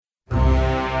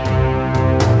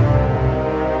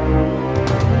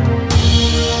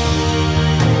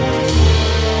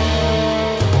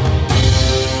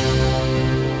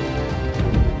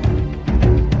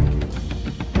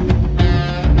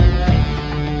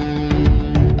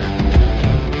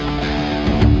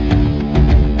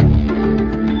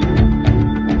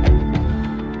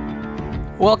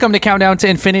Welcome to Countdown to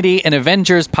Infinity, an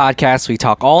Avengers podcast. We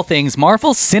talk all things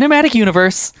Marvel Cinematic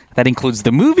Universe. That includes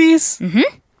the movies,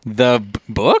 the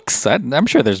books. I'm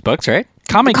sure there's books, right?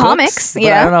 Comics, books, but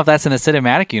yeah. I don't know if that's in the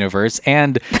cinematic universe.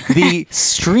 And the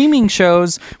streaming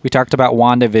shows. We talked about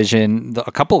WandaVision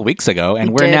a couple of weeks ago,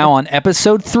 and we're did. now on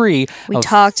episode 3. We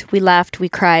talked, we laughed, we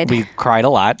cried. We cried a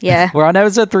lot. Yeah. We're on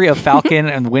episode 3 of Falcon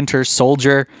and Winter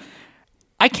Soldier.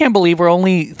 I can't believe we're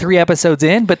only 3 episodes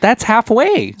in, but that's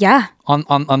halfway. Yeah. On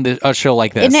a show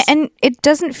like this. And it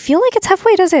doesn't feel like it's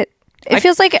halfway, does it? It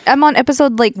feels like I'm on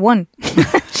episode 1.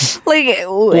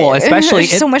 Well, especially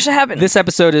there's so much to happen. This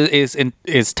episode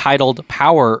is titled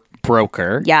Power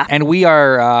Broker. Yeah. And we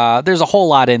are there's a whole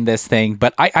lot in this thing,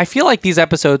 but I feel like these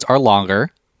episodes are longer.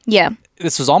 Yeah.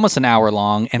 This was almost an hour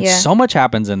long, and Yeah. so much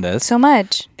happens in this. So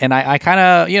much. And I kind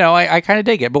of, I kind of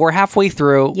dig it, but we're halfway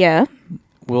through. Yeah.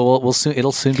 We'll soon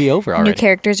it'll soon be over already. New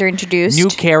characters are introduced. New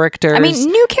characters. I mean,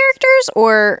 new characters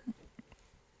or...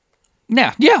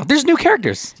 Yeah, there's new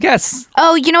characters. Yes.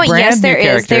 Oh, you know what? Brand Yes, new there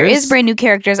is. There characters. is brand new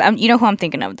characters. You know who I'm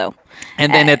thinking of, though.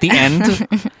 And then at the end,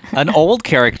 an old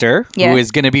character Yeah. who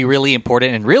is going to be really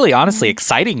important and really, honestly,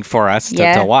 exciting for us to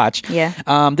Yeah. watch. Yeah.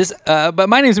 But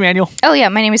my name's Emmanuel, Oh, yeah.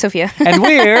 My name is Sophia. and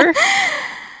we're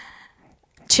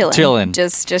Chilling. chilling.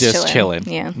 Just chilling.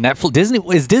 Yeah.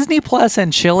 Netflix. Is Disney Plus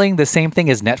and chilling the same thing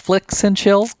as Netflix and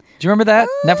chill? Do you remember that?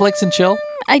 Netflix and chill.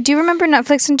 I do remember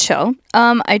Netflix and chill.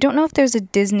 I don't know if there's a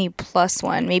Disney Plus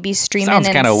one. Maybe streaming. Sounds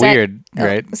and kind of weird,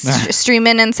 right?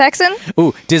 Streaming and sexing.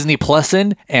 Ooh, Disney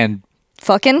Plusin' and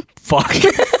Fucking. fuck.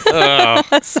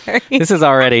 Sorry. This is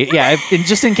already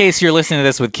just in case you're listening to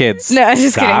this with kids. No, I'm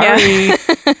just kidding,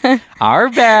 Sorry. Our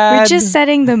bad. We're just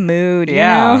setting the mood.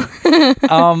 Yeah.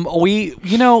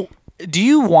 You know? Do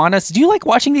you like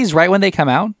watching these right when they come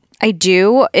out? I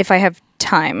do if I have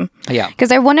time. Yeah. Because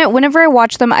whenever I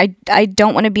watch them, I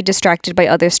don't want to be distracted by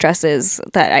other stresses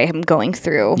that I am going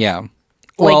through. Yeah.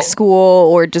 Like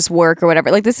school or just work or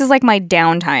whatever. Like, this is like my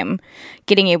downtime.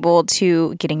 Getting able,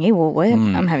 what?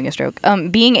 I'm having a stroke.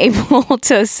 Being able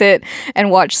to sit and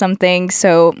watch something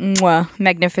so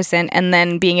magnificent, and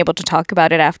then being able to talk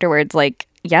about it afterwards. Like,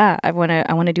 yeah, I want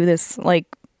to do this, like,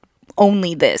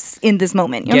 only this in this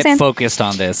moment. You know what I'm Get saying? focused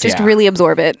on this. Just yeah. really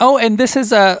absorb it. Oh, and this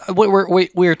is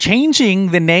we're changing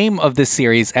the name of this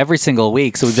series every single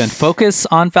week. So we've done Focus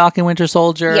on Falcon Winter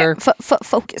Soldier. Yeah,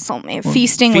 focus on me.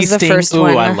 Feasting was the first Ooh,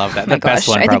 one. I love that. Oh my The best gosh.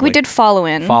 one, I think probably. we did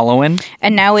Follow-In. Following.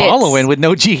 And now it's... Following with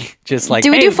no G. Just like,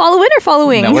 Do we do Follow-In or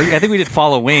Following? No, I think we did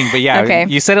Following, but yeah, Okay.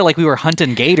 you said it like we were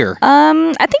hunting gator.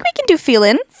 I think we can do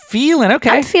Feelin'. Feeling,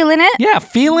 okay. I'm feeling it. Yeah,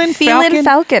 feeling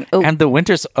Falcon. Oh. And the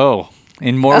Winters,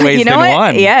 in more ways You know than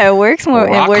what? one. Yeah, it works more.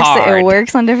 Rock It hard.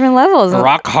 works on different levels.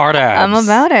 Rock hard abs. I'm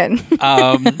about it.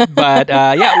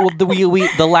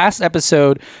 The last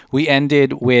episode we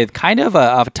ended with kind of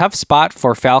a tough spot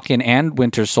for Falcon and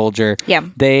Winter Soldier. Yeah.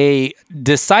 They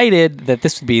decided that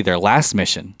this would be their last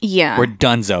mission. Yeah. We're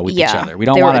donezo with each Yeah. other. We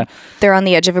don't want to... They're on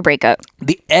the edge of a breakup.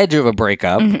 The edge of a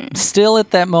breakup. Mm-hmm. Still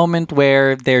at that moment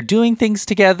where they're doing things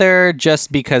together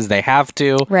just because they have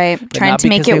to. Right. but Trying not to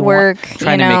make because they it want- work.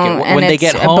 Trying to make it work. and When they it's-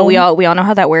 get home... But we all know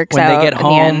how that works when out they get in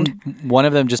home, the end. one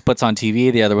of them just puts on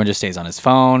TV, the other one just stays on his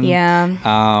phone.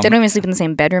 Yeah. They don't even sleep in the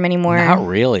same bedroom anymore. Not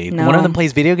really. No. One of them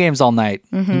plays video games all night,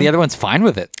 and the other one's fine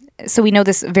with it. So we know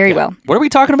this very well. What are we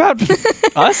talking about?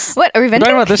 Us? What? Are we We're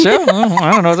talking venting? about this show?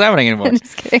 I don't know what's happening anymore.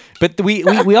 Just kidding. But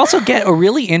we also get a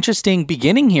really interesting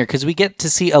beginning here because we get to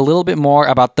see a little bit more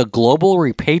about the Global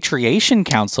Repatriation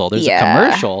Council. There's a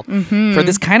commercial for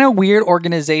this kind of weird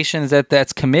organization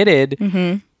that's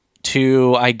committed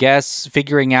to, I guess,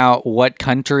 figuring out what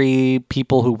country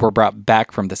people who were brought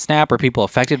back from the snap or people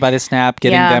affected by the snap,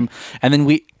 getting Yeah. them.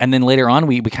 And then later on,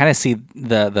 we kind of see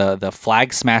the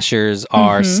flag smashers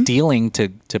are stealing to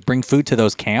bring food to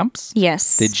those camps.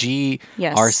 Yes. The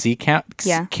GRC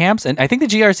Yeah. camps. And I think the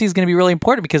GRC is going to be really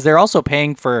important because they're also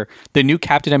paying for the new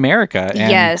Captain America.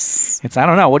 And Yes. I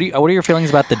don't know. What are your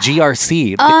feelings about the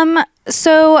GRC?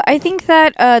 So I think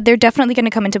that they're definitely going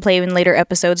to come into play in later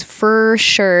episodes for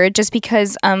sure, just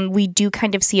because we do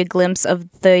kind of see a glimpse of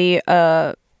the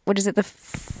what is it, the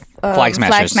Flag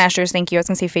smashers. Flag smashers. Thank you. I was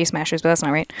going to say face smashers, but that's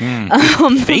not right.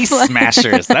 Face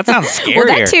smashers. That sounds scarier. Well,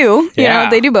 that too. Yeah. You know,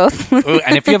 they do both. Ooh,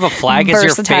 and if you have a flag as your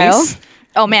Versatile. face,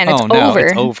 Oh man, it's no, over.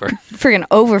 it's over. Friggin'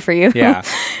 over for you. Yeah.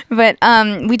 But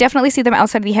we definitely see them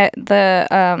outside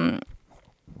the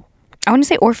I want to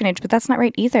say orphanage, but that's not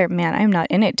right either. Man, I'm not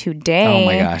in it today. Oh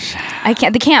my gosh. I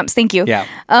can't. The camps. Thank you. Yeah.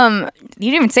 You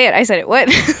didn't even say it. I said it. What?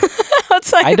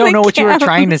 outside. I don't know what camps. you were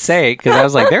trying to say, because I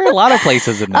was like, there are a lot of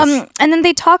places in this. And then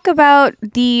they talk about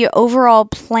the overall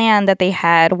plan that they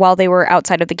had while they were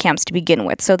outside of the camps to begin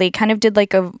with. So they kind of did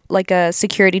like a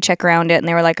security check around it, and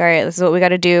they were like, all right, this is what we got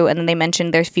to do. And then they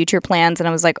mentioned their future plans, and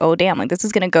I was like, oh damn, like this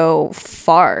is gonna go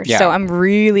far. Yeah. So I'm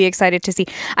really excited to see.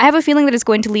 I have a feeling that it's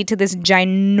going to lead to this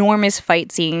ginormous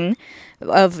fight scene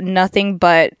of nothing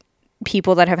but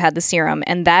people that have had the serum,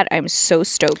 and that I'm so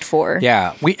stoked for.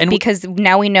 Yeah, because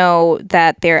now we know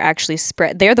that they're actually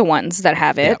they're the ones that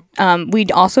have it. Yeah. We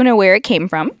also know where it came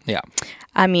from. Yeah.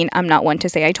 I mean, I'm not one to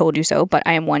say I told you so, but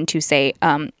I am one to say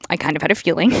I kind of had a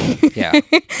feeling. Yeah.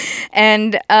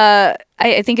 And I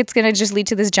think it's going to just lead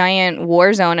to this giant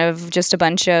war zone of just a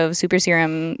bunch of super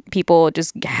serum people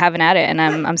just having at it, and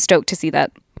I'm stoked to see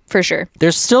that. For sure.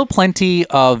 There's still plenty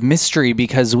of mystery,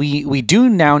 because we do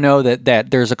now know that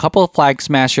there's a couple of flag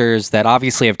smashers that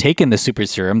obviously have taken the super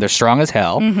serum. They're strong as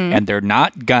hell, and they're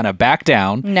not gonna back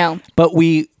down. No. But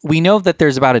we know that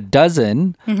there's about a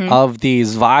dozen of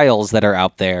these vials that are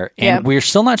out there, and we're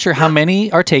still not sure how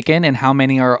many are taken and how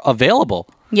many are available.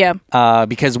 Yeah.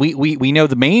 Because we know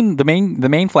the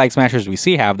main flag smashers we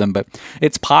see have them, but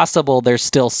it's possible there's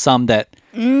still some that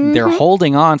they're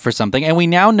holding on for something. And we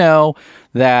now know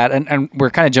that, and we're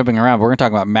kind of jumping around, but we're going to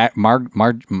talk about Martipor?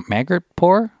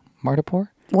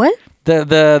 What?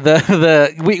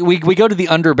 We go to the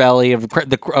underbelly of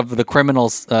the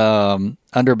criminals,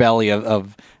 underbelly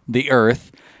of the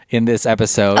earth in this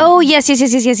episode. Oh, yes.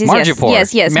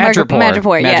 Madripoor. Yes.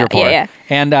 Madripoor. Yeah.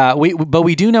 And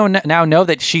we do know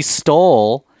that she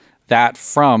stole that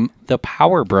from the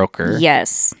power broker.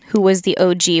 Yes, who was the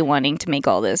OG wanting to make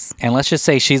all this. And let's just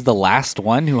say she's the last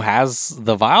one who has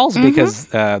the vials, because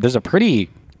there's a pretty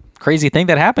crazy thing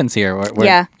that happens here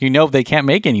where they can't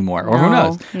make anymore, or who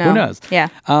knows? Yeah.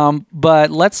 But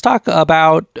let's talk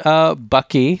about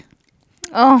Bucky.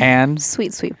 Oh, and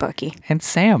sweet Bucky and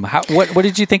Sam. What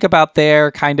did you think about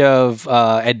their kind of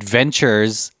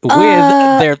adventures with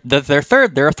their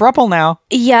third? They're a throuple now.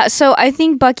 Yeah, so I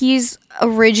think Bucky's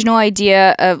original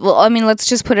idea of, well, I mean, let's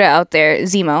just put it out there,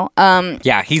 Zemo.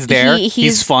 Yeah, he's there.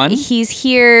 He's fun. He's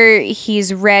here.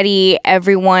 He's ready.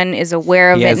 Everyone is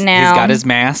aware of it now. He's got his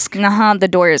mask. The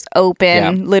door is open.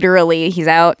 Yeah. Literally, he's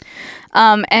out.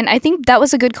 And I think that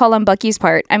was a good call on Bucky's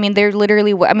part. I mean, they're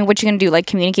literally, what you gonna do? Like,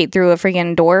 communicate through a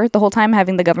freaking door the whole time,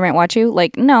 having the government watch you?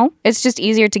 Like, no. It's just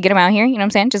easier to get him out here. You know what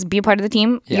I'm saying? Just be a part of the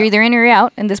team. Yeah. You're either in or you're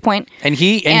out at this point. And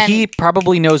he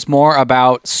probably knows more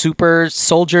about super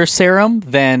soldier serum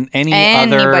than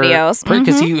anybody else.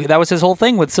 Because that was his whole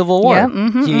thing with Civil War.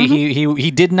 Yeah,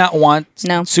 he did not want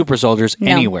super soldiers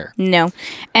anywhere. No.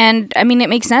 And I mean, it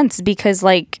makes sense, because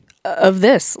of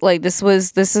this,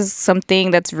 this is something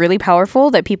that's really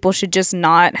powerful that people should just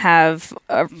not have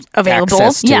available.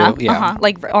 Access to,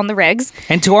 like on the regs.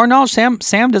 And to our knowledge,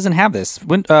 Sam doesn't have this.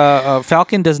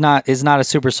 Falcon is not a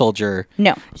super soldier.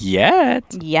 No, yet.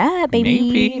 Yeah,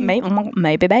 baby.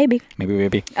 Maybe, baby.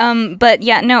 But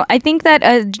yeah, no. I think that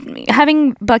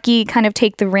having Bucky kind of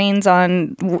take the reins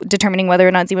on determining whether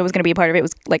or not Zemo was going to be a part of it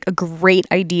was a great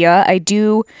idea.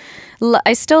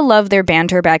 I still love their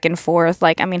banter back and forth.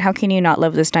 How can you not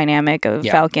love this dynamic of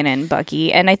Falcon and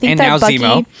Bucky? And I think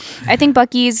I think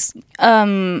Bucky's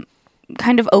kind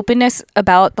of openness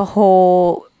about the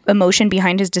whole emotion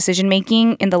behind his decision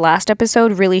making in the last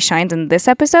episode really shines in this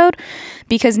episode,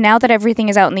 because now that everything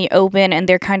is out in the open and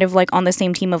they're kind of on the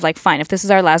same team of fine, if this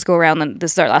is our last go around, then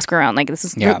this is our last go around.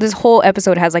 This whole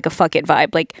episode has a fuck it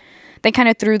vibe. They kind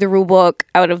of threw the rule book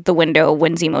out of the window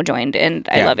when Zemo joined, and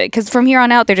I love it, because from here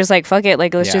on out they're just fuck it,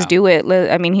 let's just do it.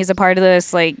 I mean, he's a part of this.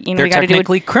 They're we got to do it.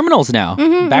 Technically criminals now.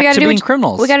 Back to being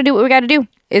criminals. We got to do what we got to do.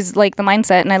 Is the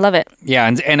mindset, and I love it.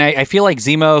 Yeah, and I feel like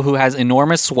Zemo, who has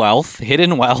enormous wealth,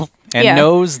 hidden wealth, and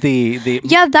knows the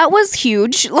that was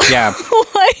huge. Yeah,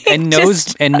 and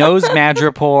knows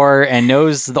Madripoor, and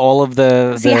knows all of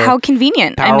the see how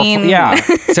convenient. Powerful, I mean, yeah.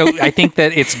 So I think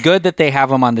that it's good that they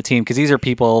have him on the team, because these are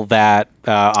people that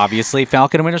obviously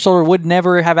Falcon and Winter Soldier would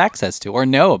never have access to or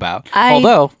know about.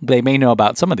 Although they may know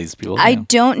about some of these people. I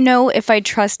don't know if I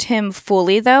trust him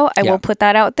fully, though. I will put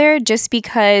that out there, just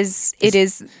because it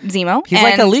is Zemo. He's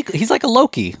like a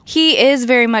Loki. He is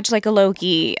very much like a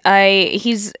Loki.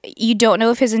 You don't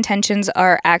know if his intentions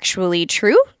are actually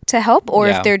true to help, or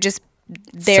if they're just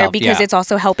there because it's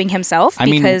also helping himself,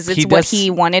 because it's what he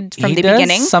wanted from the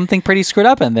beginning. Something pretty screwed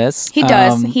up in this. He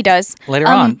does. Later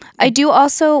on. I do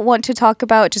also want to talk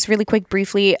about, just really quick,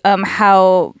 briefly,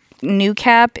 how New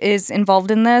Cap is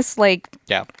involved in this.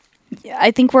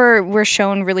 I think we're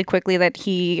shown really quickly that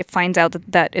he finds out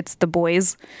that it's the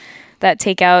boys that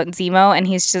take out Zemo, and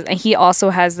he also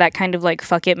has that kind of like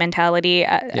fuck it mentality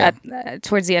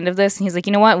towards the end of this, and he's like,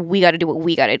 you know what, we got to do what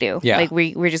we got to do. Yeah. Like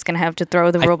we're just gonna have to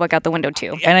throw the roebuck out the window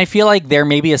too. And I feel like they're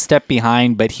maybe a step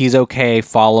behind, but he's okay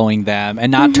following them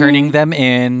and not turning them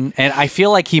in. And I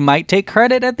feel like he might take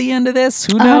credit at the end of this.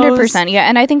 Who knows? 100%. Yeah,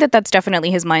 and I think that that's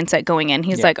definitely his mindset going in.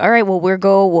 He's like, all right, well, we'll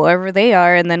go wherever they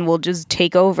are, and then we'll just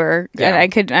take over. Yeah.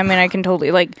 And I can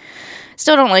totally like.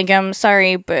 Still don't like him.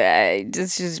 Sorry, but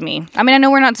it's just me. I mean, I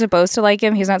know we're not supposed to like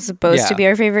him. He's not supposed to be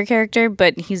our favorite character,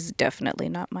 but he's definitely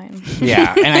not mine.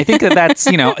 Yeah, and I think that's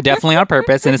definitely on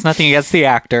purpose, and it's nothing against the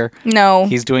actor. No,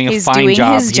 he's doing a fine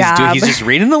job. His job. He's just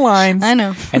reading the lines. I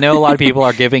know. I know a lot of people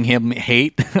are giving him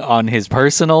hate on his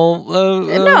personal.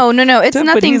 No. It's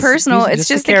nothing personal. It's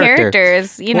just the character.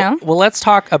 It's, Well, let's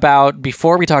talk about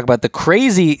before we talk about the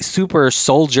crazy super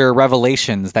soldier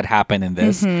revelations that happen in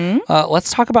this.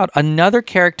 Let's talk about another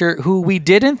character who we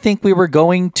didn't think we were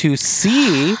going to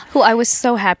see. Who I was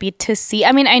so happy to see.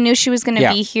 I mean, I knew she was going to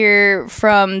be here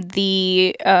from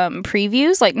the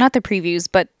previews, like not the previews,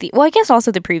 but I guess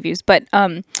also the previews, but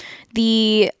what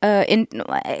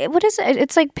is it?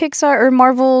 It's like Pixar or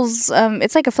Marvel's.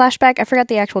 It's like a flashback. I forgot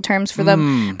the actual terms for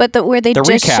them, but where they the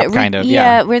just recap kind of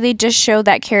where they just show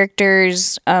that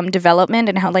character's development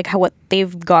and how what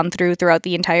they've gone throughout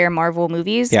the entire Marvel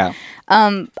movies. Yeah.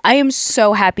 I am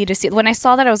so happy to see. When I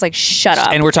saw that, I was like, "Shut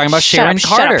up!" And we're talking about Sharon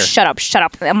Carter. Shut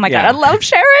up! Oh my god, I love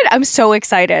Sharon. I'm so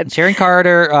excited. Sharon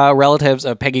Carter, relatives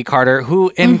of Peggy Carter,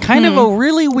 who in kind of a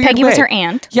really weird Peggy way. was her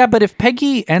aunt. Yeah, but if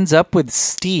Peggy ends up with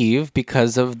Steve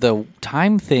because of the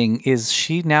time thing, is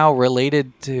she now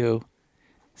related to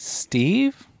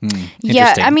Steve?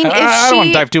 Yeah, I mean, if I don't want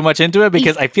to dive too much into it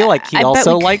because I feel like he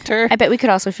also liked her. I bet we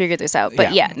could also figure this out.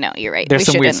 But no, you're right. There's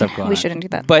some weird stuff going on. We shouldn't do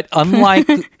that. But unlike...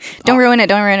 Don't ruin it.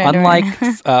 Unlike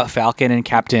Falcon and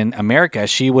Captain America,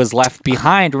 she was left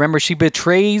behind. Remember, she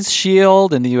betrays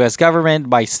S.H.I.E.L.D. and the U.S. government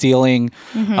by stealing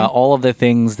all of the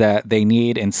things that they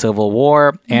need in Civil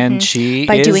War. And she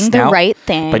by doing the right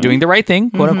thing. By doing the right thing,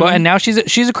 quote unquote. And now she's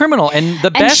a criminal and the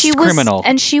best criminal.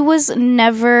 And she was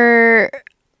never...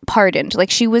 pardoned.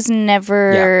 Like she was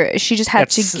never. Yeah. She just had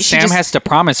to. Sam has to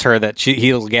promise her that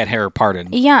he'll get her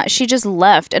pardoned. Yeah, she just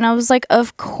left, and I was like,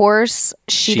 of course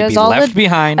she'd does all left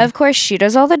behind. Of course she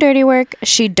does all the dirty work.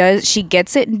 She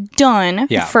gets it done.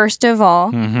 Yeah. First of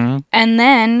all, and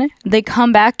then they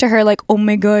come back to her like, oh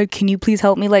my god, can you please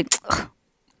help me? Like,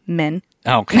 men.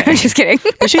 Okay. I'm just kidding.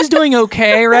 But she's doing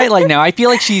okay, right? Like now, I feel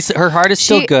like her heart is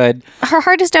still good. Her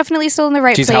heart is definitely still in the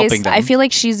right place. Helping them. I feel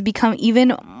like she's become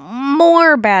even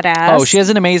more badass. Oh, she has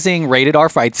an amazing rated R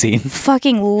fight scene.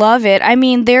 Fucking love it. I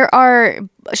mean, there are.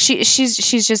 She's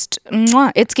just.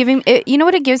 Mwah. It's giving. You know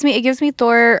what it gives me? It gives me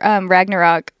Thor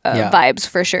Ragnarok vibes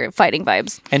for sure. Fighting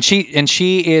vibes. And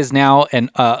she is now an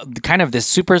kind of this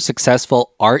super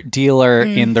successful art dealer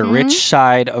in the rich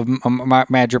side of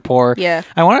Madripoor. Yeah.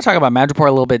 I want to talk about Madripoor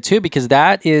a little bit too because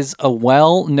that is a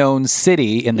well-known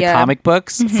city in the comic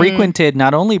books, frequented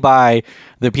not only by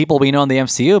the people we know in the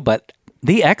MCU, but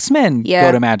the X-Men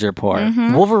go to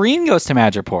Madripoor. Wolverine goes to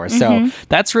Madripoor. So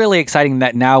that's really exciting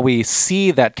that now we see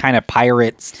that kind of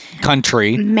pirates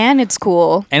country. Man, it's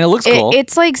cool. And it looks cool.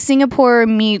 It's like Singapore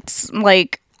meets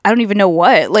like I don't even know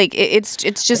what. Like it's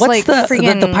just what's like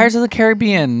the Pirates of the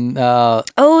Caribbean.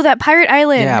 That pirate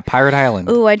island. Yeah, Pirate Island.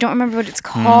 Oh, I don't remember what it's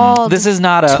called. This is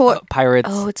not a Pirates.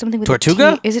 Oh, it's something with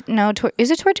Tortuga? Is it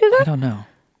is it Tortuga? I don't know.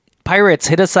 Pirates,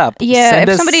 hit us up. Yeah,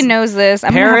 if somebody knows this,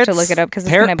 I'm going to have to look it up because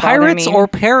it's going to bother Pirates me. or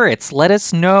parrots, let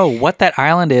us know what that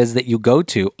island is that you go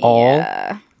to all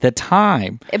the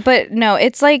time. But no,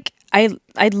 it's like, I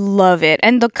love it.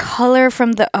 And the color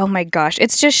from oh my gosh,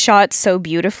 it's just shot so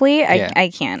beautifully. I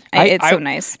can't. It's so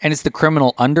nice. And it's the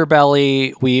criminal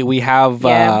underbelly. We have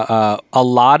a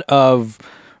lot of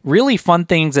really fun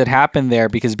things that happen there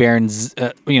because Baron,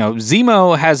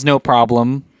 Zemo has no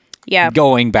problem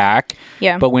going back.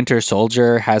 Yeah. But Winter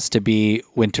Soldier has to be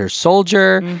Winter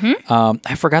Soldier.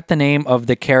 I forgot the name of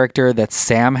the character that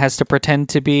Sam has to pretend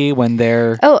to be when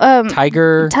they're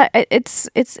Tiger. Is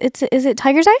it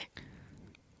Tiger's Eye?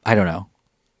 I don't know.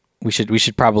 We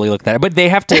should probably look that up. But they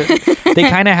have to they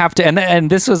kind of have to and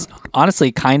this was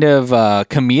honestly kind of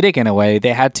comedic in a way.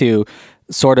 They had to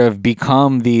sort of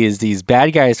become these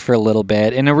bad guys for a little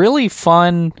bit in a really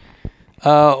fun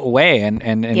way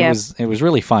and it was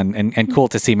really fun and cool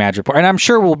to see Madripoor. And I'm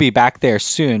sure we'll be back there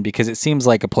soon because it seems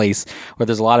like a place where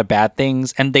there's a lot of bad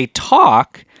things and they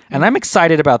talk And I'm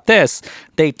excited about this.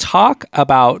 They talk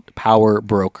about Power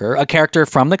Broker, a character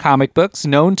from the comic books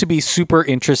known to be super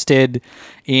interested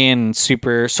in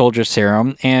super soldier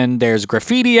serum. And there's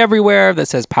graffiti everywhere that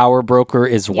says Power Broker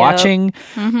is watching.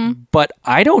 But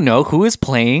I don't know who is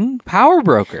playing Power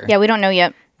Broker. Yeah, we don't know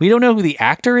yet. We don't know who the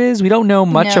actor is. We don't know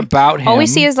much about him. All we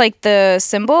see is like the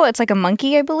symbol. It's like a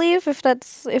monkey, I believe, if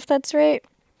that's right.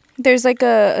 There's like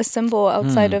a symbol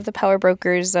outside of the Power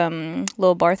Broker's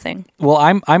little bar thing. Well,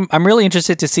 I'm really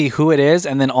interested to see who it is,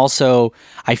 and then also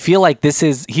I feel like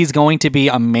he's going to be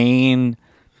a main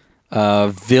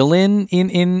villain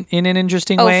in an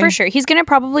interesting way. Oh, for sure. He's gonna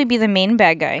probably be the main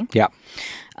bad guy. Yeah.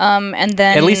 And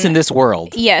then at least in this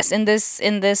world. Yes, in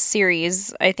this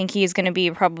series, I think he's going to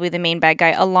be probably the main bad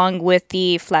guy, along with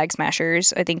the Flag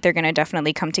Smashers. I think they're going to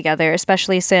definitely come together,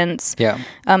 especially since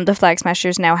the Flag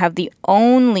Smashers now have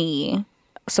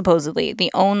supposedly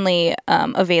the only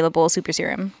available super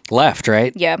serum left,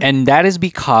 right? Yeah. And that is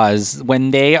because when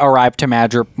they arrive to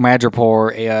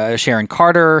Madripoor, Sharon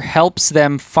Carter helps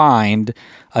them find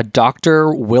a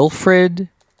Dr. Wilfred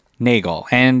Nagel,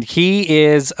 and he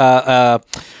is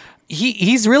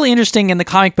he's really interesting in the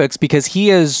comic books because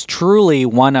he is truly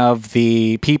one of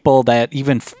the people that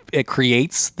even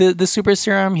creates the super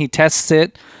serum. He tests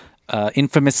it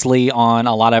infamously on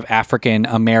a lot of African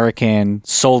American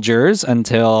soldiers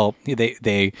until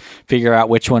they figure out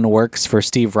which one works for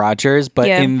Steve Rogers. But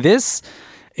in this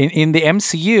in the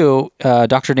MCU,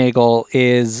 Dr. Nagel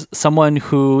is someone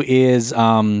who is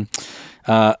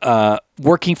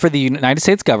working for the United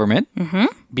States government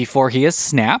before he is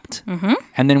snapped.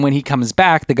 And then when he comes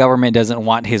back, the government doesn't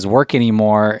want his work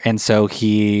anymore. And so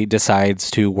he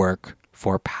decides to work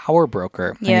for Power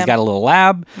Broker. And he's got a little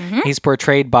lab. He's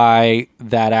portrayed by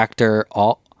that actor,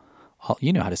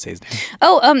 you know how to say his name.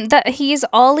 Oh, he's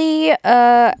Ollie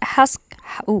Ollie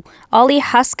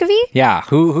Huskavy? Yeah,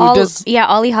 who does... Yeah,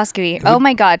 Ollie Huskavy. Oh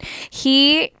my God.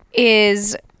 He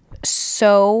is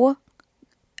so...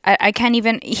 I can't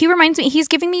even. He reminds me. He's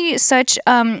giving me such.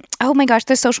 Oh my gosh,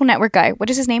 the Social Network guy. What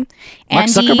is his name? Mark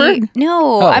Zuckerberg?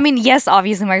 No, I mean yes,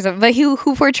 obviously Mark Zuckerberg. But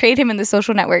who portrayed him in the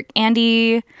Social Network?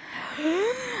 Andy,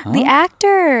 the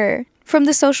actor from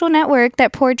the Social Network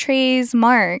that portrays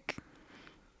Mark.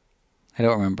 I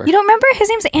don't remember. You don't remember? His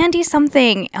name's Andy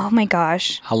something. Oh my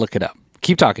gosh. I'll look it up.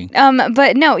 Keep talking.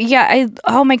 But no, yeah,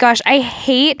 oh my gosh, I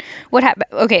hate what happened.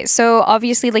 Okay, so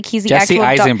obviously, like, he's the Jesse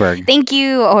actual Eisenberg. Thank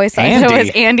you. Oh, I thought it was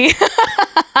Andy.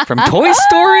 From Toy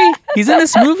Story? He's in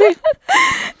this movie?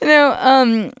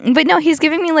 No, but no, he's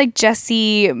giving me like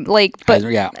Jesse, like, but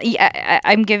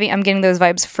I'm getting those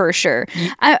vibes for sure.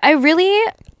 I really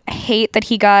hate that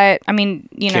he got,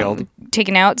 killed.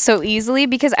 Taken out so easily,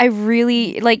 because I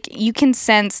really, like, you can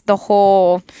sense the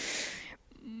whole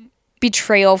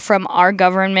betrayal from our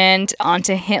government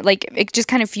onto him. Like, it just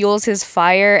kind of fuels his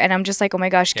fire, and I'm just like, oh my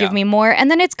gosh, give me more.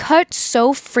 And then it's cut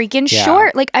so freaking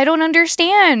short. Like, I don't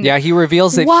understand. Yeah, he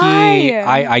reveals that he,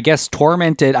 I guess,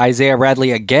 tormented Isaiah Bradley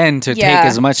again to take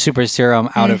as much super serum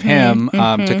out of him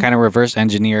to kind of reverse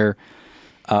engineer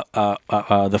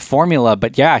the formula.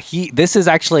 But yeah, this is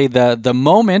actually the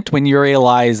moment when you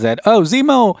realize that,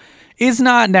 Zemo is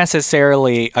not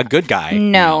necessarily a good guy.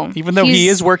 No. Even though he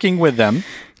is working with them.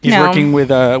 He's working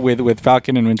with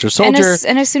Falcon and Winter Soldier.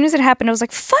 And as soon as it happened, I was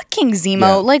like, fucking Zemo.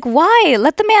 Yeah. Like, why?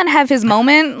 Let the man have his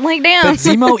moment. Like, damn. But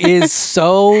Zemo is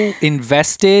so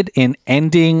invested in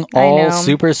ending all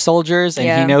super soldiers.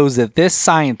 And he knows that this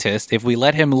scientist, if we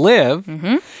let him live,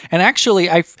 and actually,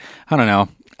 I don't know.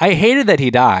 I hated that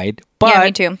he died. But yeah,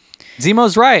 me too.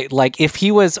 Zemo's right. Like, if he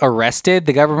was arrested,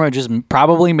 the government would just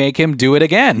probably make him do it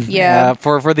again. Yeah.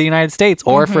 For the United States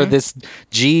or for this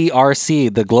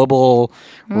GRC, the Global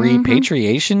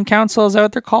Repatriation Council. Is that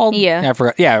what they're called? Yeah. I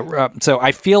forgot. Yeah. So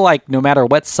I feel like no matter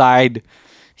what side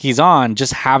he's on,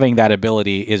 just having that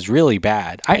ability is really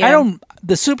bad.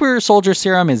 The super soldier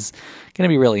serum is going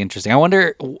to be really interesting. I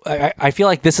wonder, I feel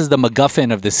like this is the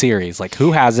MacGuffin of the series. Like,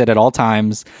 who has it at all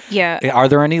times? Yeah. Are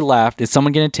there any left? Is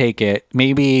someone going to take it?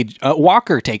 Maybe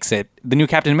Walker takes it, the new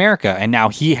Captain America, and now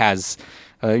he has,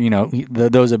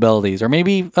 those abilities. Or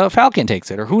maybe Falcon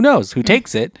takes it, or who knows who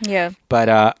takes it. Yeah.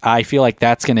 But I feel like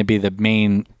that's going to be the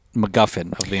main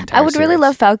MacGuffin of the entire I would really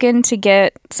love Falcon to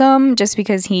get some, just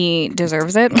because he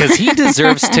deserves it. Because he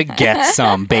deserves to get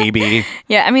some, baby.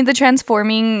 Yeah, I mean, the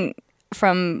transforming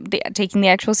from taking the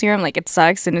actual serum, like, it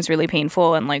sucks and it's really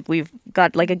painful, and like we've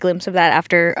got like a glimpse of that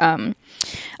after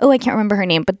I can't remember her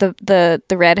name, but the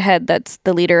redhead that's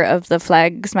the leader of the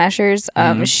Flag Smashers.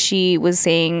 She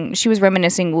was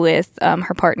reminiscing with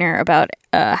her partner about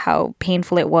how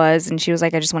painful it was, and she was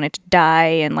like, I just wanted to die,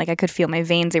 and like I could feel my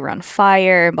veins, they were on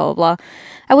fire, and blah blah blah.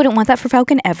 I wouldn't want that for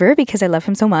Falcon ever because I love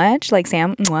him so much, like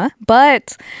Sam. Mwah.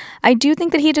 But I do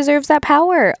think that he deserves that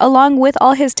power along with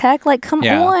all his tech. Like, come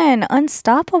on,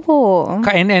 unstoppable.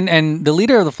 And the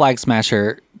leader of the Flag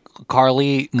Smasher,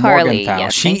 Carly Morgenthau.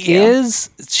 Yes,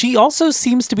 she also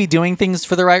seems to be doing things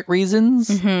for the right reasons,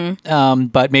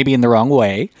 but maybe in the wrong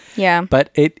way. Yeah. But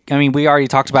we already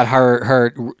talked about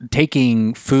her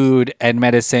taking food and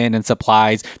medicine and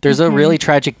supplies. There's a really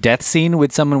tragic death scene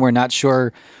with someone we're not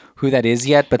sure who that is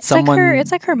yet, but it's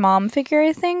like her mom figure,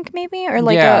 I think, maybe, or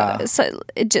like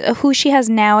who she has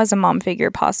now as a mom figure,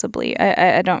 possibly.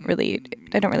 I don't really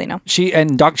know. She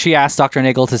asked Dr.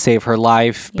 Nagel to save her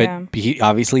life, but he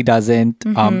obviously doesn't.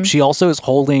 She also is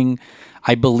holding,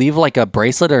 I believe, like a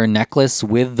bracelet or a necklace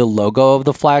with the logo of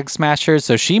the Flag Smashers.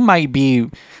 So she might be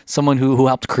someone who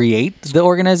helped create the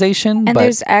organization. And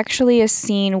there's actually a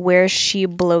scene where she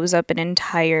blows up an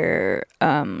entire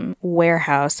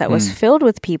warehouse that was filled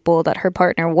with people that her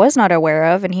partner was not aware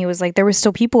of. And he was like, there were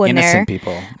still people in there. Innocent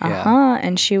people.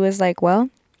 And she was like, well,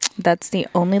 that's the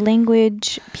only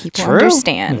language people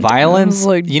understand. Violence,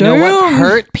 like, you know what?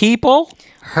 Hurt people.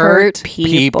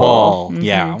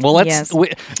 Yeah. Well, let's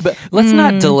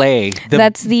not delay.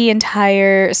 That's the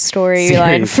entire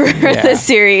storyline for the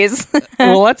series.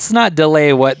 Well, let's not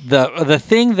delay what the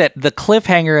thing that the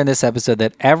cliffhanger in this episode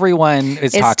that everyone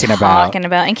is talking about.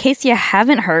 In case you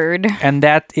haven't heard. And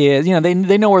that is,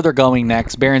 they know where they're going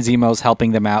next. Baron Zemo's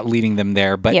helping them out, leading them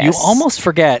there. But you almost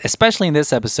forget, especially in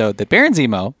this episode, that Baron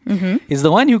Zemo is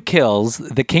the one who kills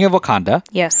the King of Wakanda.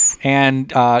 Yes.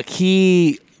 And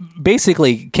he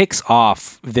basically kicks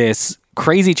off this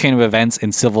crazy chain of events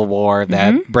in Civil War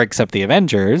that breaks up the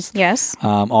Avengers. Yes.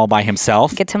 All by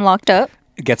himself. Gets him locked up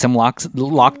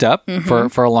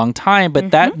for a long time. But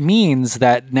that means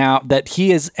that now that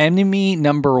he is enemy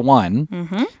number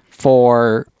one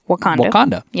for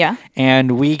Wakanda. Yeah.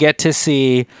 And we get to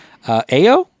see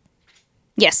Ayo?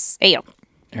 Yes, Ayo.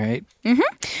 All right.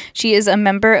 She is a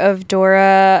member of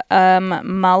Dora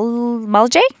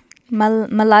Milaje?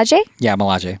 Yeah,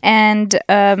 Milaje. And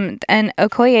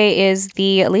Okoye is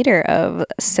the leader of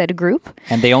said group.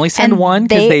 And they only send one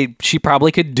because she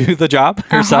probably could do the job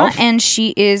herself. And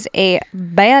she is a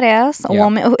badass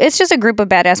woman. It's just a group of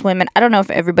badass women. I don't know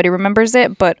if everybody remembers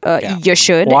it, but you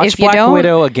should. Watch if you Black don't.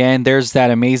 Widow again. There's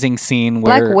that amazing scene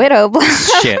where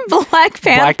Black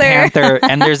Panther.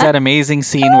 And there's that amazing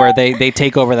scene where they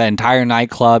take over that entire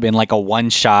nightclub in like a one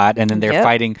shot, and then they're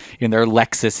fighting in their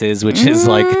Lexuses, which is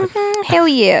like hell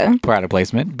yeah, product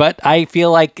placement. But I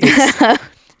feel like it's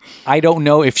I don't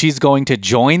know if she's going to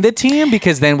join the team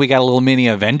because then we got a little mini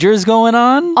Avengers going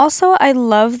on. Also, I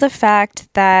love the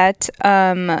fact that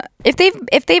if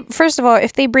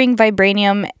they bring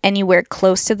vibranium anywhere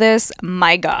close to this,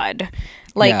 my God.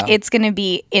 It's going to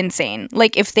be insane.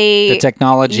 Like, if the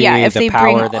technology, the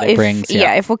power that it brings.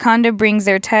 If Wakanda brings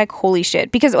their tech, holy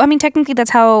shit. Because, I mean, technically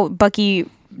that's how Bucky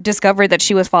discovered that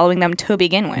she was following them to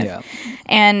begin with. Yeah.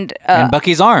 And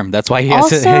Bucky's arm. That's why he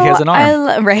has an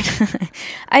arm.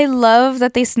 I love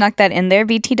that they snuck that in there,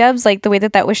 BT dubs, like the way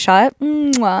that was shot.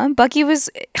 Mwah. Bucky was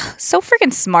so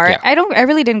freaking smart. Yeah. I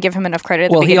really didn't give him enough credit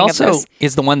at the beginning of this. He also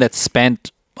is the one that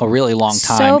spent a really long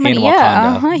time in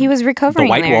Wakanda. He was recovering the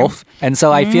White Wolf. And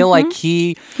so I feel like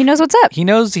he knows what's up. He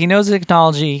knows the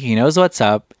technology. He knows what's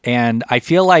up. And I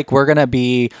feel like we're going to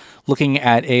be looking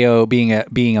at Ayo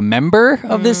being a member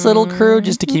of this little crew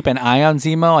just to keep an eye on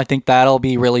Zemo. I think that'll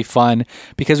be really fun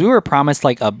because we were promised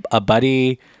like a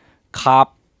buddy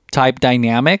cop type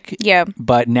dynamic. Yeah.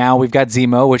 But now we've got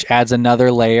Zemo, which adds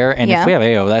another layer. And if we have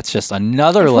Ayo, that's just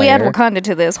another layer. If we add Wakanda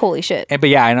to this, holy shit.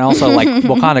 And also like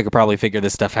Wakanda could probably figure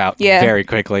this stuff out very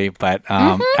quickly. But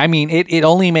I mean, it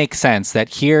only makes sense that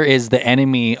here is the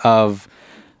enemy of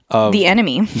the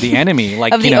enemy,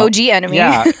 like of the OG enemy.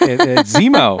 Yeah, it's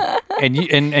Zemo,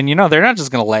 and they're not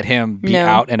just gonna let him be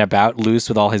out and about loose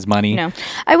with all his money. No,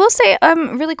 I will say,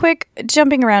 really quick,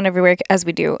 jumping around everywhere as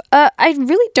we do. I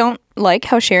really don't like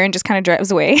how Sharon just kind of drives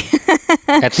away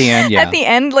at the end. Yeah, at the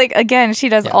end, like again, she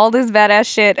does all this badass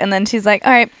shit, and then she's like,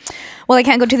 "All right, well, I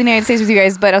can't go to the United States with you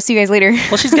guys, but I'll see you guys later."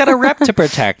 Well, she's got a rep to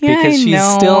protect because she's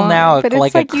still now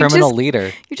like a criminal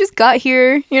leader. You just got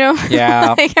here,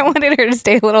 Yeah. Like, I wanted her to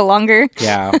stay a little longer.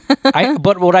 Yeah.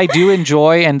 But what I do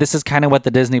enjoy, and this is kind of what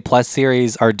the Disney Plus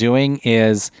series are doing,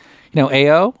 is,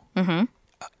 Ayo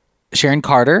Sharon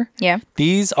Carter. Yeah.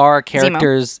 These are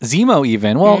characters. Zemo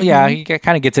even. Well, yeah, he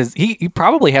kind of gets his. He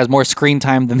probably has more screen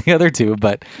time than the other two,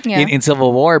 but in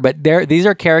Civil War. But these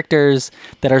are characters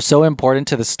that are so important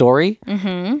to the story.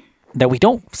 That we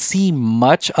don't see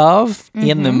much of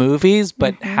in the movies,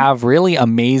 but have really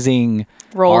amazing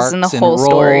roles in the whole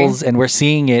story. And we're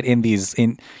seeing it in these.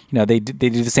 They do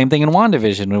the same thing in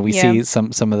WandaVision when we see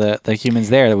some of the humans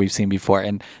there that we've seen before,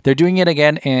 and they're doing it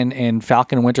again in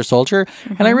Falcon and Winter Soldier,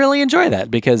 and I really enjoy that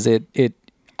because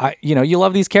you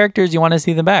love these characters, you want to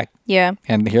see them back. Yeah,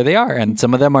 and here they are, and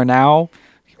some of them are now.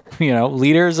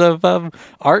 Leaders of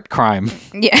art crime.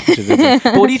 Yeah.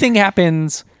 But what do you think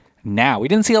happens now? We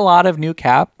didn't see a lot of new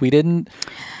Cap. We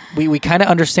kind of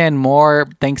understand more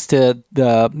thanks to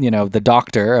the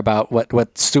doctor about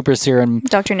what super serum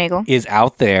Dr. Nagel is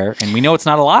out there, and we know it's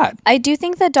not a lot. I do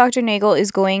think that Dr. Nagel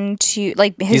is going to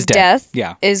his death.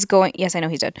 Yeah. Is going. Yes, I know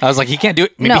he's dead. I was like, he can't do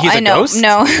it. Maybe he's a ghost.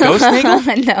 No, Ghost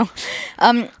Nagel.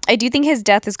 No. I do think his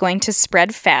death is going to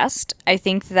spread fast. I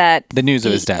think that the news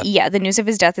of his death. Yeah, the news of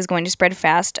his death is going to spread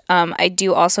fast. I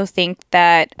do also think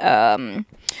that.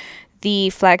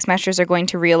 The Flag Smashers are going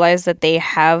to realize that they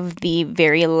have the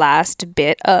very last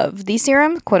bit of the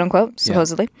serum, quote unquote,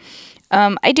 supposedly.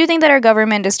 Yeah. I do think that our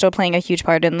government is still playing a huge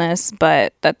part in this,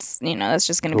 but that's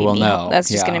just going to be me. That's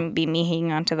just going to be me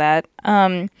hanging on to that.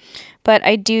 But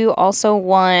I do also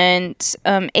want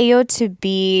Ayo to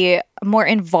be more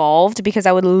involved because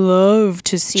I would love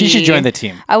to see. She should join the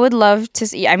team. I would love to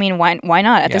see. I mean, why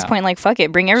not? At this point, fuck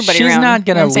it, bring everybody around. She's not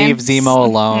gonna leave Zemo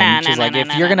alone. She's like,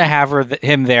 if you're gonna have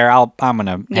him there, I'm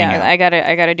gonna hang out. I gotta do what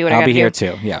I gotta do. I'll be here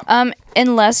too. Yeah.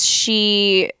 Unless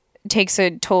she takes a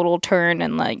total turn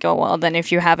and then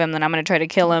if you have him, then I'm gonna try to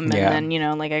kill him, and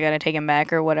then I gotta take him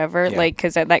back or whatever.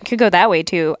 Because that could go that way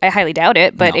too. I highly doubt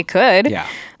it, but it could. Yeah.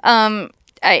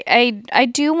 I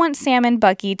do want Sam and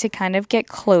Bucky to kind of get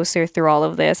closer through all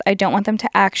of this. I don't want them to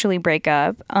actually break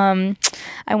up. I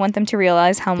want them to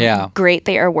realize how great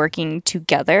they are working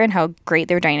together and how great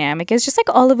their dynamic is. Just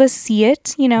like all of us see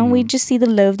it, we just see the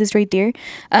love that's right there.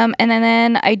 And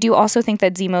then I do also think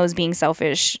that Zemo is being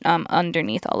selfish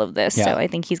underneath all of this. Yeah. So I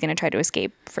think he's going to try to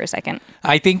escape for a second.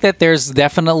 I think that there's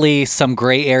definitely some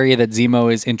gray area that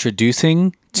Zemo is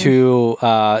introducing to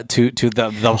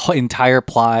the whole entire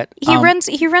plot. He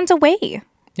runs away.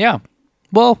 Yeah.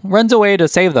 Well, runs away to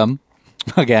save them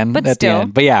again but at still. the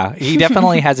end. But yeah, he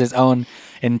definitely has his own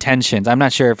intentions. I'm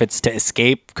not sure if it's to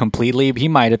escape completely. He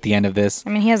might at the end of this.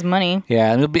 I mean, he has money.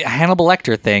 Yeah, it'll be a Hannibal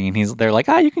Lecter thing, and they're like,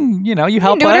 you can, you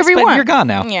help us, but you're gone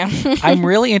now. Yeah. I'm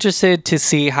really interested to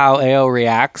see how Ayo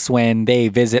reacts when they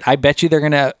visit. I bet you they're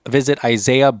gonna visit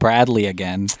Isaiah Bradley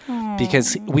again.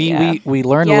 Because we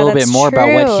learned a little bit more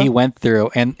about what he went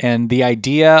through, and the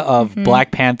idea of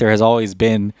Black Panther has always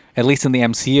been, at least in the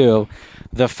MCU,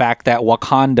 the fact that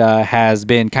Wakanda has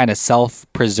been kind of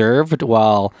self-preserved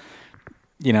while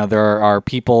there are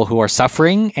people who are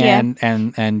suffering, and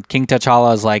King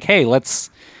T'Challa is like, hey,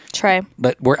 let's try,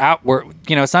 but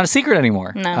it's not a secret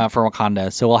anymore for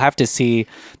Wakanda, so we'll have to see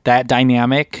that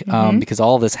dynamic because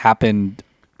all of this happened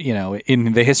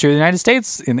in the history of the United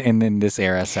States in this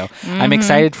era. So I'm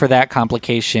excited for that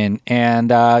complication.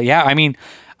 And I mean,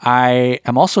 I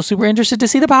am also super interested to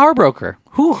see the Power Broker.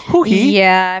 Who he?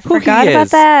 Yeah, I forgot about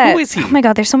that. Who is he? Oh my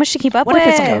God, there's so much to keep up with. What if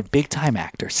it's like a big time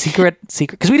actor? Secret?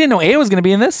 Because we didn't know Ayo was going to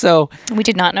be in this, so we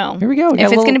did not know. Here we go. If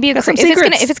it's going to be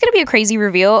a crazy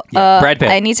reveal, Brad Pitt.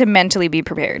 I need to mentally be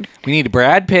prepared. We need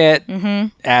Brad Pitt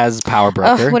as Power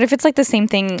Broker. What if it's like the same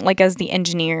thing, like as the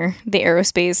engineer, the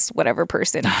aerospace whatever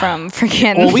person from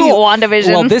freaking WandaVision?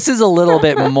 Well, this is a little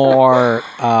bit more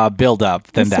build up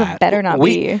than that. Better not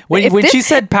be. When she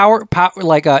said power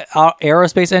like a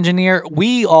aerospace engineer,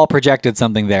 we all projected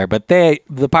something there, but the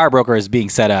Power Broker is being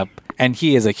set up, and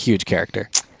he is a huge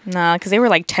character. Nah, because they were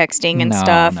like texting and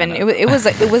stuff, and it was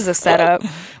a setup.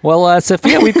 Well,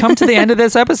 Sophia, we've come to the end of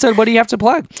this episode. What do you have to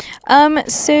plug?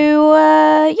 Same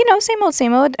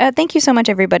old. Thank you so much,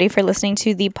 everybody, for listening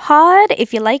to the pod.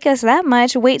 If you like us that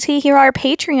much, wait till you hear our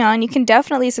Patreon. You can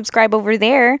definitely subscribe over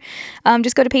there.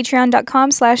 Just go to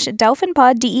patreon.com/DelphinPod,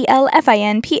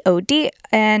 DelfinPod,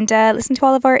 and listen to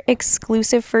all of our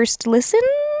exclusive first listens.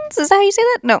 Is that how you say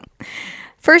that? No.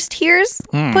 First hears,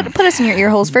 put us in your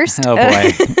ear holes first. Oh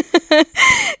boy!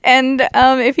 And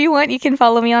if you want, you can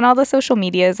follow me on all the social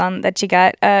medias that you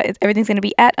got. Everything's going to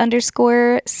be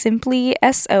 @_simply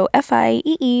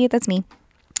SOFIEE. That's me.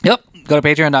 Yep. Go to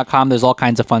patreon.com. There's all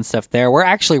kinds of fun stuff there. We're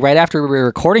actually, right after we're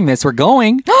recording this, we're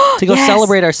going to go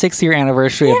celebrate our 6-year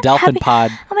anniversary of Delphin Pod.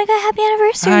 Oh my God, happy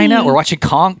anniversary. I know. We're watching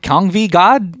Kong v.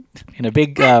 God in a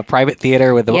big private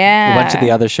theater with a bunch of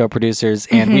the other show producers.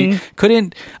 And we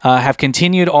couldn't have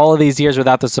continued all of these years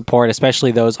without the support,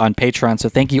 especially those on Patreon. So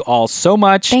thank you all so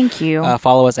much. Thank you.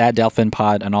 Follow us at Delphin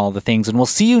Pod and all the things. And we'll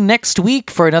see you next week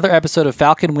for another episode of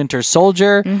Falcon Winter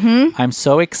Soldier. I'm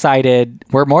so excited.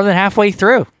 We're more than halfway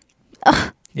through.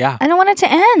 Ugh, yeah. I don't want it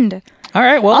to end. All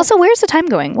right. Well. Also, where's the time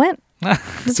going? What?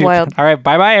 This is wild. All right.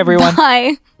 Bye-bye, everyone.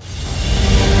 Bye.